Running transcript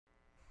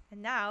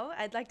And now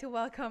I'd like to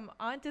welcome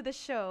onto the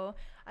show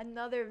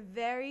another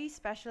very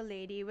special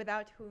lady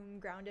without whom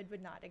Grounded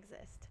would not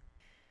exist.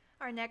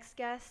 Our next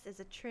guest is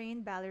a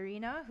trained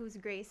ballerina whose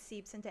grace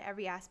seeps into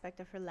every aspect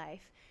of her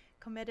life.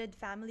 Committed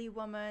family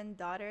woman,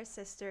 daughter,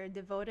 sister,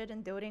 devoted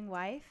and doting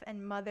wife,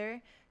 and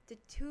mother to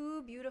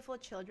two beautiful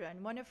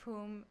children, one of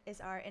whom is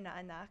our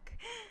inaanak.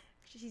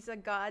 She's a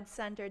God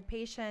centered,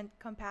 patient,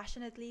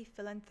 compassionately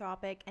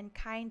philanthropic, and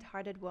kind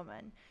hearted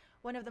woman.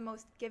 One of the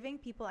most giving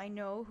people I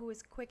know who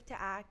is quick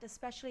to act,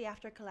 especially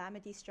after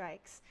calamity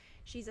strikes.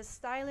 She's a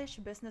stylish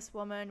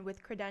businesswoman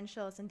with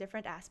credentials in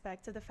different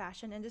aspects of the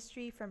fashion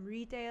industry, from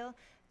retail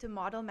to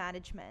model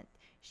management.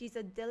 She's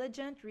a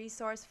diligent,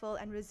 resourceful,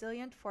 and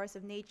resilient force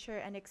of nature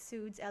and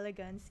exudes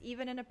elegance,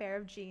 even in a pair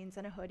of jeans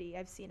and a hoodie.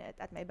 I've seen it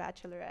at my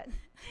bachelorette.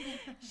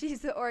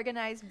 She's the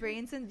organized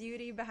brains and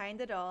beauty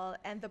behind it all,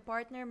 and the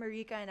partner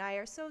Marika and I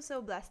are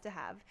so blessed to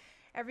have.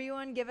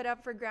 Everyone give it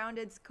up for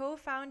Grounded's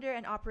co-founder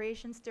and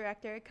operations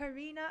director,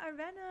 Carina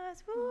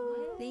Arenas.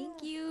 Woo!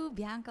 Thank you,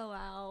 Bianca.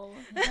 Wow.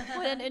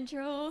 What an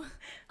intro. Oh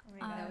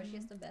my No, gosh. she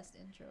has the best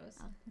intros.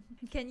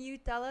 Can you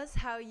tell us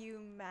how you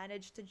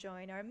managed to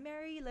join our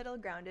merry little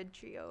Grounded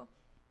trio?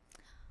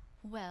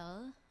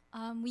 Well,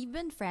 we've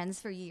been friends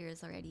for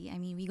years already. I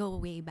mean, we go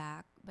way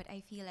back, but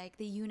I feel like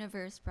the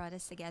universe brought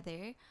us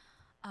together.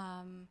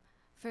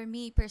 For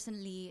me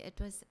personally,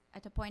 it was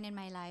at a point in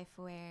my life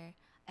where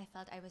I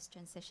felt I was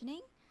transitioning.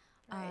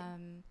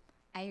 Right.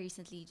 I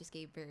recently just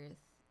gave birth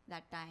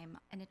that time,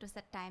 and it was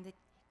that time that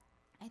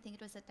I think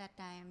it was at that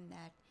time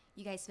that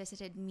you guys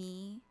visited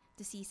me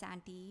to see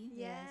Santi.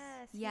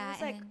 Yes. He Yeah,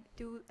 was and like,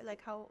 then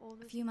how old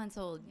a was few months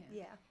old.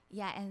 Yeah. Yeah.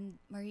 Yeah, and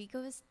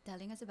Marika was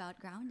telling us about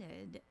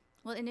Grounded.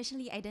 Well,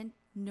 initially, I didn't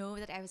know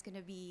that I was going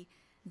to be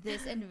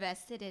this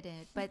invested in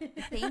it. But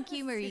thank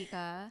you,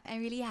 Marika.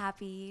 I'm really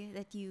happy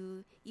that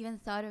you even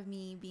thought of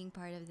me being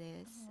part of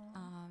this.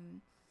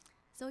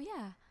 So,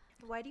 yeah.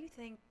 Why do you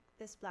think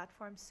this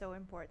platform's so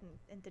important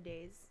in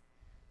today's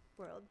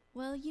world?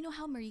 Well, you know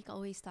how Marika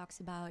always talks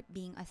about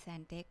being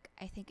authentic?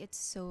 I think it's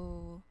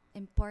so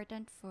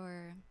important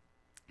for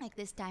like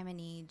this time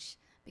and age,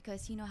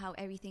 because you know how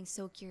everything's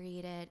so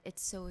curated,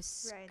 it's so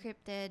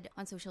scripted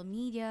on social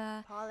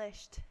media.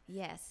 Polished.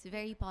 Yes,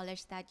 very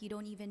polished, that you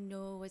don't even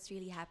know what's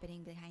really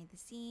happening behind the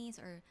scenes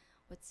or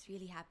what's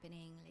really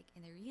happening like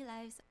in their real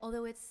lives.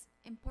 Although it's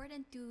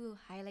important to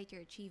highlight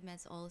your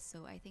achievements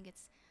also, I think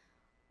it's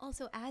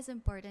also as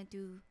important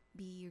to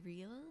be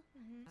real.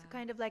 So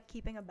kind of like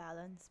keeping a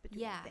balance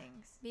between Yeah,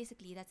 things.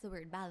 basically that's the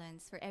word,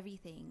 balance, for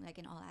everything, like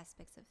in all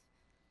aspects of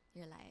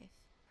your life.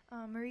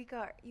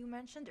 Marika, you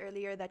mentioned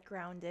earlier that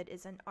Grounded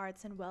is an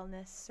arts and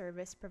wellness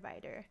service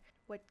provider.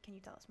 What can you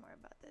tell us more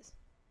about this?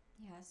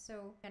 Yeah,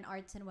 so an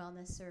arts and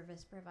wellness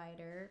service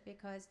provider,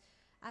 because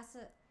as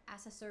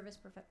a service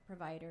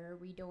provider,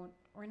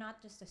 we're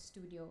not just a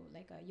studio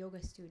like a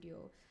yoga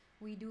studio.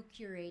 We do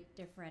curate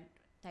different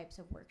types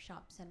of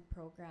workshops and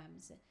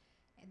programs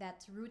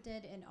that's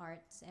rooted in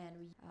arts,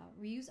 and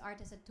we use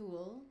art as a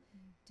tool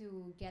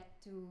to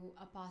get to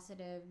a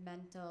positive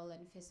mental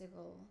and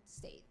physical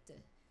state.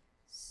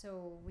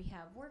 So we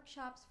have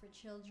workshops for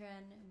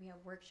children, we have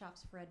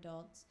workshops for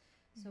adults.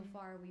 So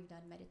far, we've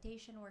done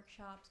meditation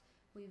workshops,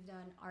 we've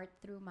done art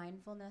through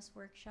mindfulness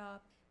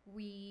workshop.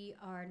 We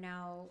are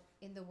now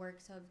in the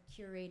works of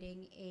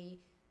curating a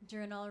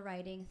journal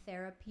writing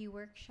therapy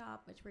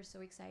workshop, which we're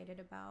so excited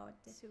about.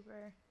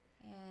 Super.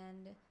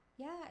 And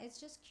yeah, it's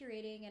just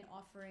curating and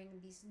offering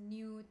these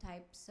new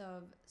types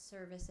of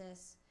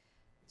services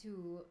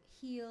to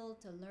heal,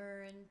 to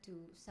learn, to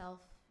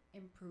self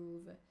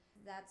improve.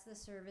 That's the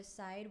service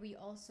side. We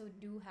also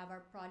do have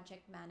our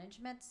project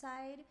management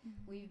side.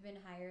 We've been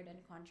hired and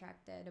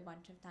contracted a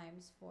bunch of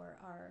times for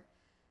our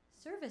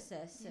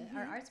services,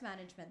 our arts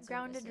management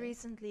Grounded services.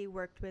 recently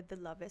worked with the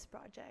Love Is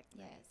Project.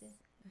 Yes.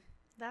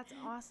 That's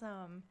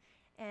awesome.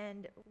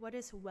 And what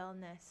is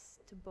wellness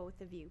to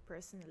both of you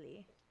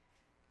personally?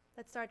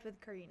 Let's start with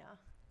Carina.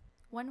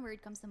 One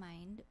word comes to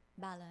mind: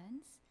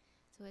 balance.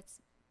 So it's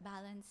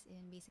balance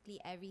in basically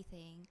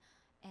everything.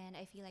 And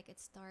I feel like it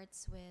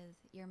starts with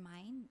your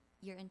mind,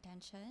 your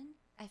intention.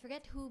 I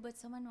forget who, but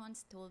someone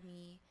once told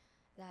me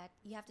that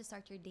you have to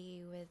start your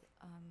day with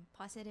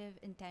positive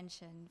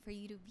intention for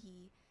you to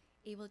be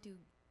able to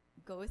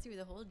go through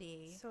the whole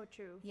day. So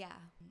true. Yeah,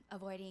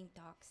 avoiding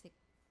toxic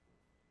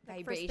Like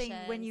vibrations. first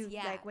thing when you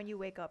yeah. when you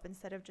wake up,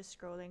 instead of just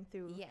scrolling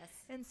through Yes.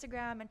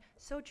 Instagram. And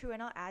so true.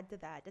 And I'll add to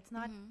that, it's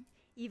not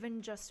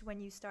even just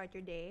when you start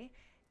your day.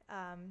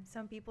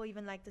 Some people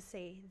even like to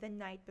say the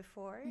night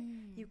before,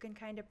 you can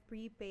kind of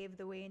pre-pave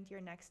the way into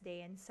your next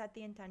day and set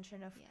the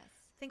intention of Yes.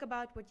 think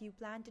about what you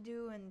plan to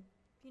do, and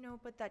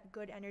put that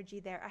good energy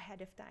there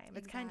ahead of time.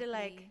 It's kind of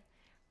like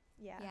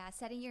Exactly. yeah.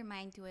 setting your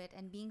mind to it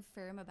and being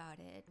firm about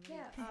it.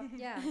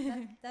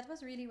 That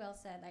was really well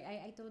said. Like,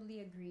 I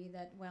totally agree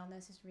that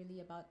wellness is really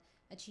about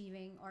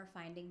achieving or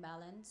finding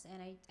balance.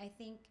 And I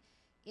think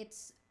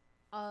it's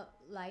a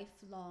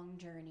lifelong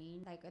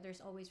journey. Like,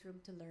 there's always room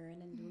to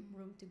learn and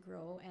room to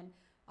grow. And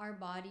our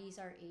bodies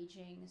are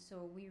aging.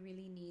 So we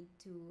really need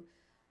to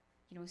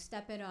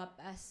step it up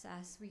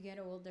as we get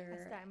older.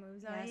 As time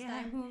moves Yeah, on. as Yeah.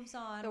 time moves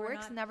on. The we're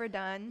work's not, never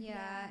done.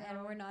 yeah, and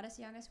No. we're not as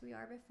young as we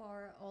are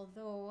before.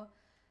 Although,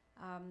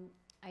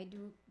 I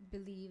do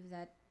believe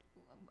that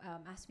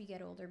as we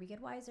get older, we get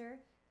wiser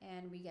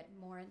and we get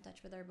more in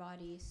touch with our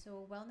bodies.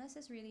 So wellness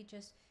is really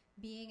just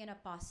being in a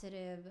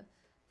positive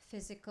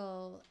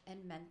physical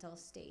and mental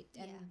state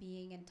and Yeah.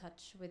 being in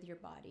touch with your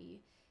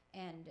body.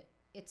 And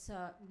it's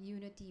a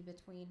unity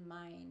between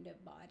mind,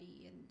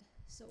 body, and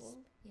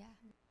soul. Yeah.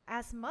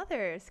 As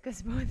mothers,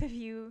 because both of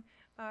you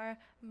are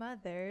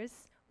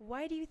mothers,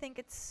 why do you think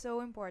it's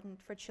so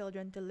important for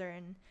children to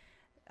learn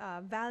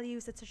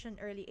values at such an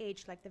early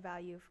age, like the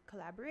value of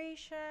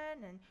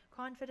collaboration and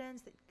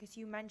confidence? Because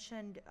you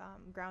mentioned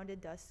Grounded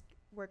does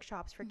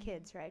workshops for Mhm.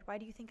 kids, right? Why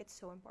do you think it's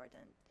so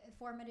important?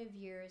 Formative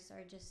years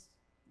are just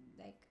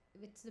like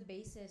it's the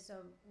basis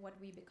of what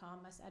we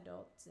become as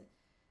adults.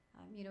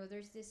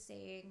 There's this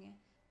saying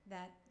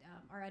that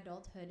our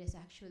adulthood is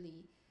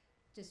actually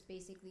just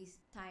basically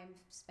time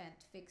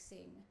spent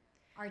fixing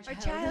our Our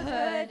childhood.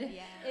 childhood.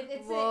 Yeah.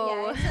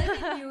 Whoa. It's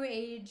like a new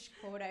age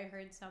quote I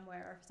heard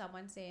somewhere or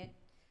someone say it.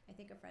 I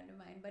think a friend of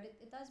mine, but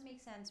it does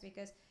make sense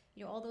because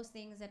all those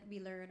things that we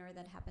learn or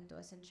that happen to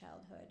us in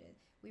childhood,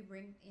 we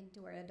bring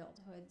into our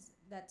adulthoods.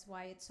 That's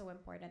why it's so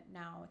important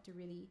now to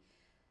really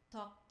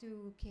talk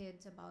to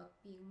kids about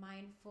being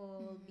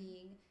mindful, Mhm.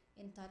 being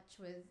in touch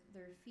with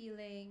their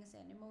feelings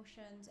and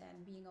emotions,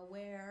 and being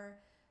aware,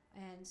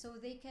 and so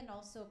they can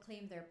also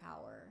claim their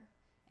power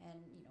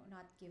and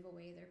not give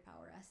away their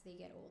power as they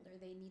get older.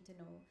 They need to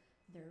know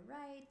their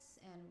rights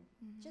and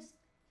Mhm. just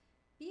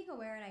being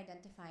aware and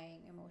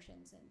identifying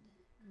emotions and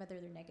whether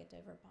they're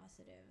negative or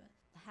positive,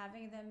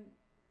 having them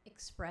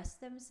express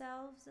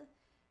themselves,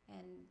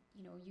 and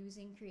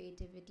using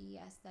creativity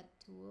as that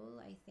tool.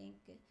 I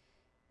think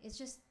it's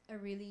just a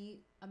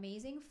really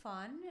amazing,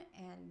 fun,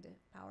 and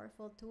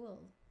powerful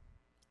tool.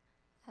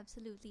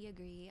 Absolutely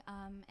agree.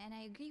 And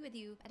I agree with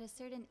you. At a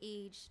certain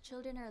age,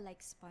 children are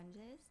like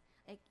sponges.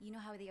 Like, you know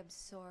how they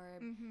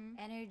absorb Mm-hmm.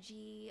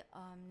 energy,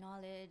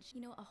 knowledge,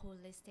 a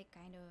holistic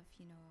kind of,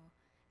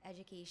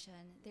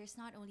 education. There's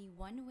not only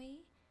one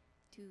way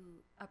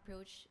to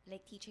approach,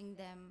 like teaching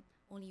them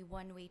only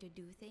one way to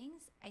do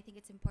things. I think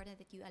it's important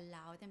that you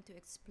allow them to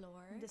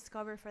explore.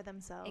 Discover for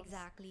themselves.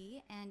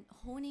 Exactly. And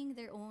honing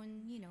their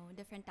own,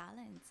 different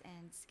talents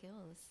and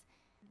skills.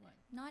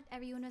 Not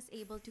everyone was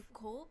able to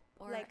cope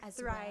or Like as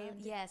thrive.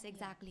 well. Yes,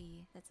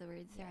 exactly. That's the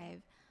word, Yeah.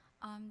 thrive.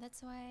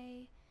 That's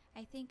why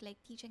I think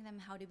like teaching them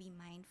how to be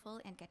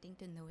mindful and getting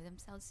to know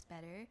themselves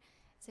better.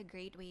 It's a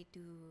great way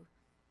to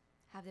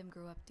have them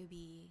grow up to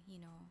be,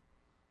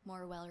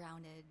 more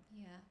well-rounded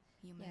Yeah.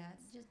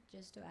 humans. Yeah,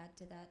 just to add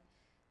to that,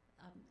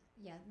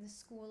 yeah, the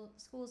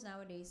schools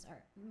nowadays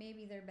are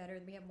maybe they're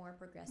better. We have more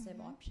progressive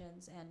Mhm.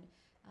 options, and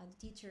the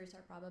teachers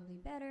are probably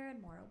better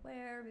and more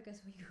aware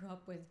because we grew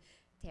up with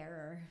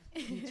terror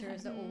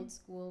teachers, the old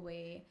school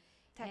way.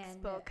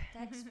 Textbook.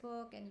 And,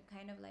 textbook, and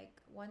kind of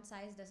like one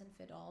size doesn't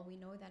fit all. We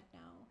know that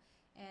now.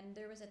 And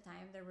there was a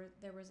time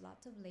there was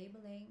lots of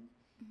labeling.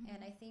 Mhm.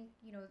 And I think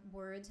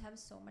words have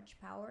so much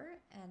power,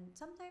 and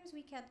sometimes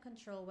we can't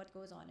control what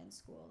goes on in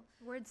school.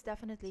 Words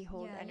definitely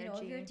hold Yeah,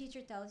 energy. if your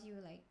teacher tells you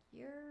like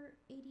you're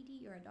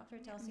ADD, or a doctor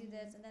tells you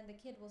this, Mhm. and then the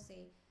kid will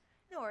say,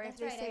 No, or if "That's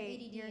they right, I'm say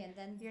ADD," and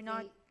then you're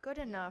not good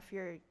yeah. enough,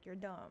 you're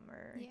dumb,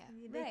 or Yeah.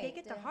 they take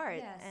it to heart.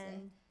 Yes,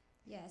 And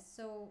yes.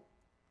 So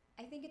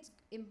I think it's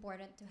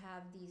important to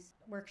have these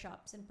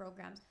workshops and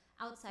programs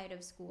outside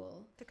of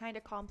school. to kind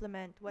of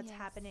complement what's Yes.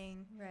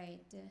 happening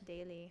Right.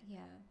 daily.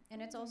 Yeah, and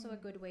it's also a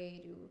good way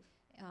to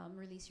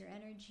release your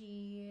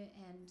energy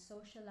and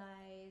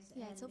socialize.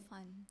 Yeah, and it's so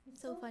fun.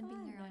 It's so fun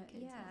being around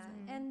kids. Yeah, also.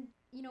 Mhm.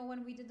 and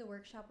when we did the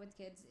workshop with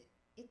kids,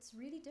 it's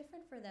really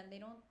different for them. They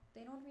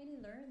don't really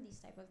learn these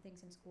type of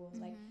things in schools,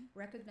 like Mhm.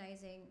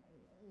 recognizing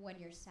when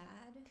you're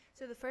sad.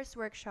 So the first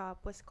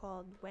workshop was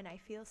called When I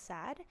Feel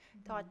Sad,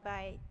 taught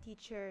by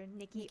teacher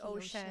Nikki Nikki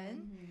Ocean.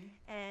 Mhm.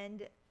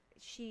 And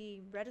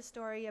she read a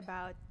story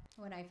about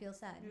When I feel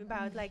sad.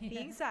 like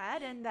being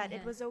sad, and that it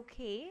Yeah. was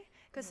okay,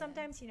 because Yeah.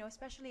 sometimes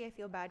especially I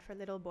feel bad for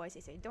little boys.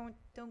 They say don't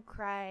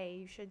cry,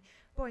 you should,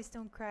 boys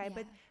don't cry,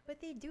 Yeah. but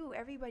they do.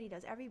 Everybody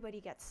does. Everybody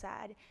gets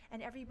sad,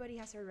 and everybody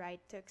has a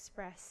right to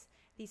express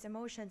these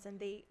emotions. And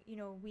they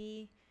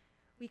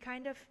we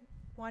kind of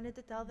wanted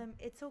to tell them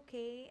it's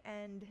okay.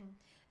 And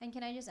And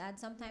can I just add,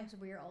 sometimes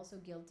we're also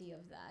guilty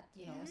of that.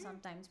 Yeah.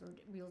 Sometimes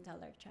we'll tell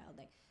our child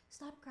like,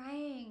 stop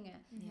crying.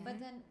 Yeah. But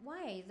then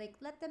why? Like,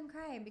 let them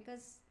cry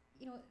because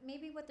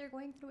maybe what they're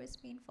going through is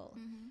painful.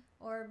 Mhm.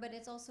 But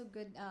it's also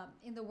good.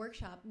 In the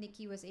workshop,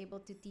 Nikki was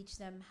able to teach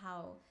them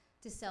how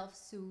to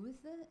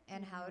self-soothe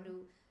and how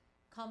to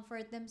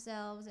comfort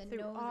themselves and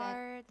through know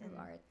art that through and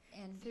art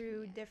and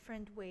through yeah.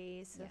 different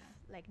ways of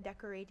Yeah. like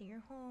decorating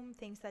your home,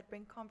 things that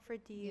bring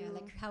comfort to you, Yeah,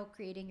 like how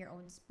creating your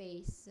own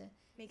space.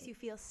 makes you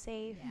feel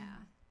safe. Yeah,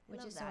 which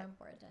love is so that.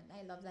 important.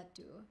 I love that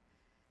too.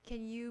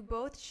 Can you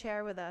both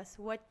share with us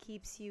what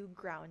keeps you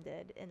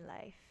grounded in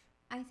life?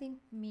 I think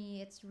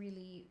me, it's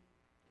really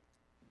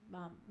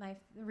my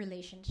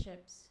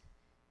relationships.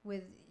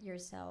 with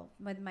yourself,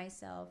 with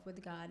myself,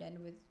 with God, and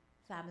with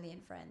family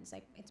and friends.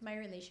 Like it's my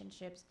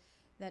relationships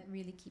that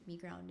really keep me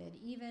grounded.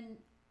 Even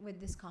with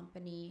this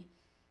company,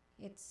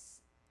 it's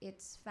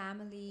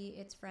family,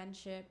 it's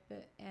friendship,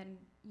 and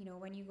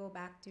when you go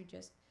back to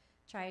just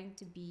trying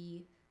to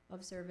be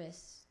of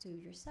service to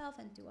yourself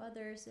and to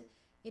others,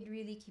 it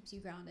really keeps you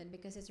grounded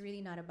because it's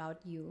really not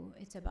about you.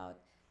 It's about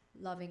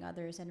loving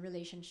others and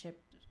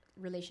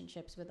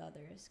relationships with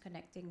others,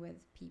 connecting with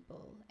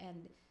people,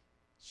 and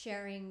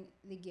sharing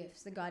the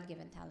gifts, the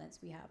God-given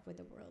talents we have with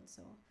the world.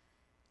 So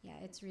yeah,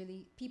 it's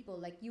really people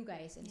like you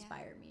guys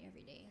inspire me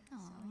every day. Aw.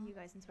 So. You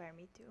guys inspire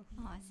me too.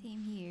 Aw,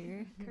 same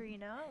here.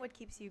 Karina, what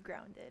keeps you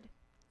grounded?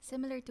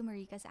 Similar to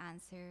Marika's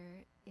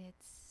answer,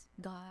 it's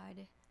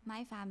God.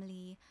 My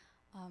family,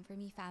 for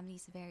me, family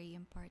is very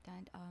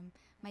important.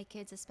 My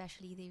kids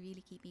especially, they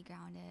really keep me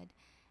grounded.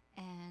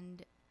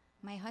 And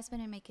my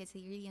husband and my kids,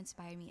 they really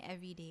inspire me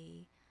every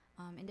day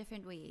in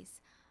different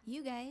ways.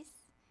 You guys,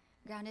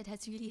 grounded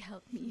has really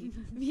helped me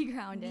be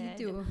grounded.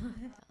 Me too.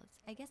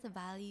 I guess the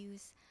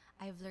values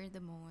I've learned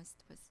the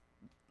most was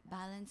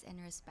balance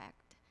and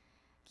respect.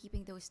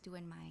 Keeping those two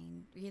in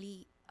mind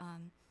really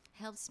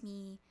helps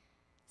me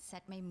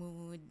set my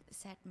mood,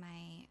 set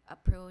my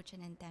approach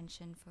and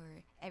intention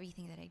for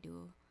everything that I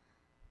do.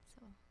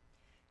 So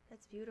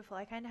That's beautiful.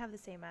 I kind of have the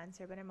same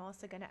answer, but I'm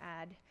also going to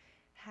add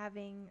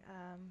having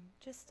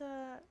just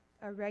a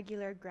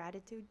regular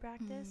gratitude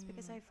practice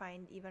because I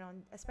find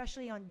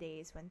especially on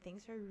days when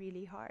things are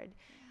really hard,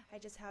 I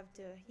just have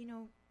to,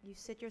 you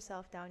sit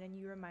yourself down and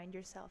you remind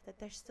yourself that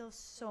there's still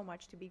so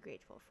much to be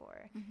grateful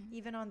for,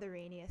 even on the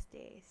rainiest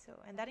day. So,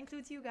 and that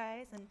includes you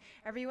guys and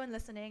everyone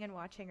listening and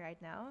watching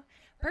right now.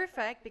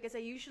 Perfect, because I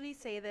usually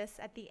say this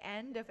at the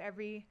end of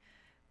every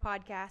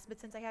podcast, but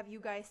since I have you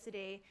guys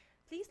today,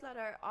 please let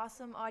our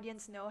awesome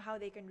audience know how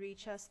they can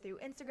reach us through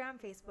Instagram,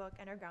 Facebook,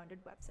 and our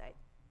Grounded website.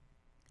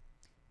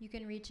 You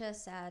can reach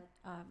us at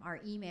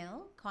our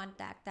email,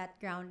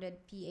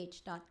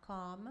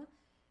 contact@groundedph.com.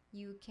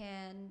 You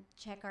can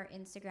check our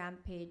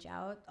Instagram page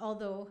out,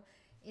 although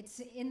it's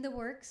in the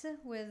works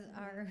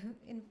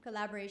in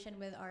collaboration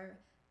with our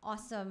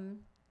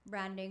awesome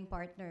branding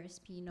partners,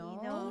 Pino.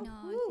 Pino.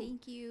 Pino,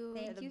 thank you. You're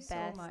Thank the you so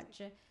best.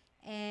 much.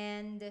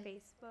 And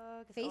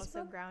Facebook is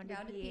also Grounded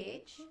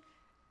PH.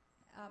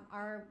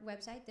 Our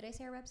website, did I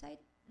say our website?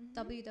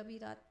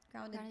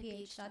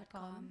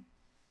 www.groundedph.com.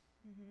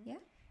 Yeah.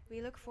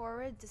 We look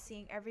forward to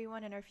seeing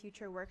everyone in our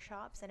future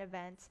workshops and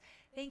events.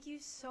 Thank you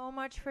so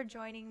much for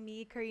joining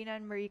me, Carina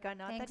and Marika.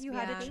 Not Thanks, that you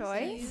had a Bianca.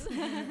 choice.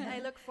 I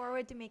look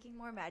forward to making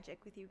more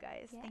magic with you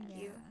guys. Thank Yeah.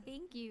 you.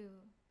 Thank you.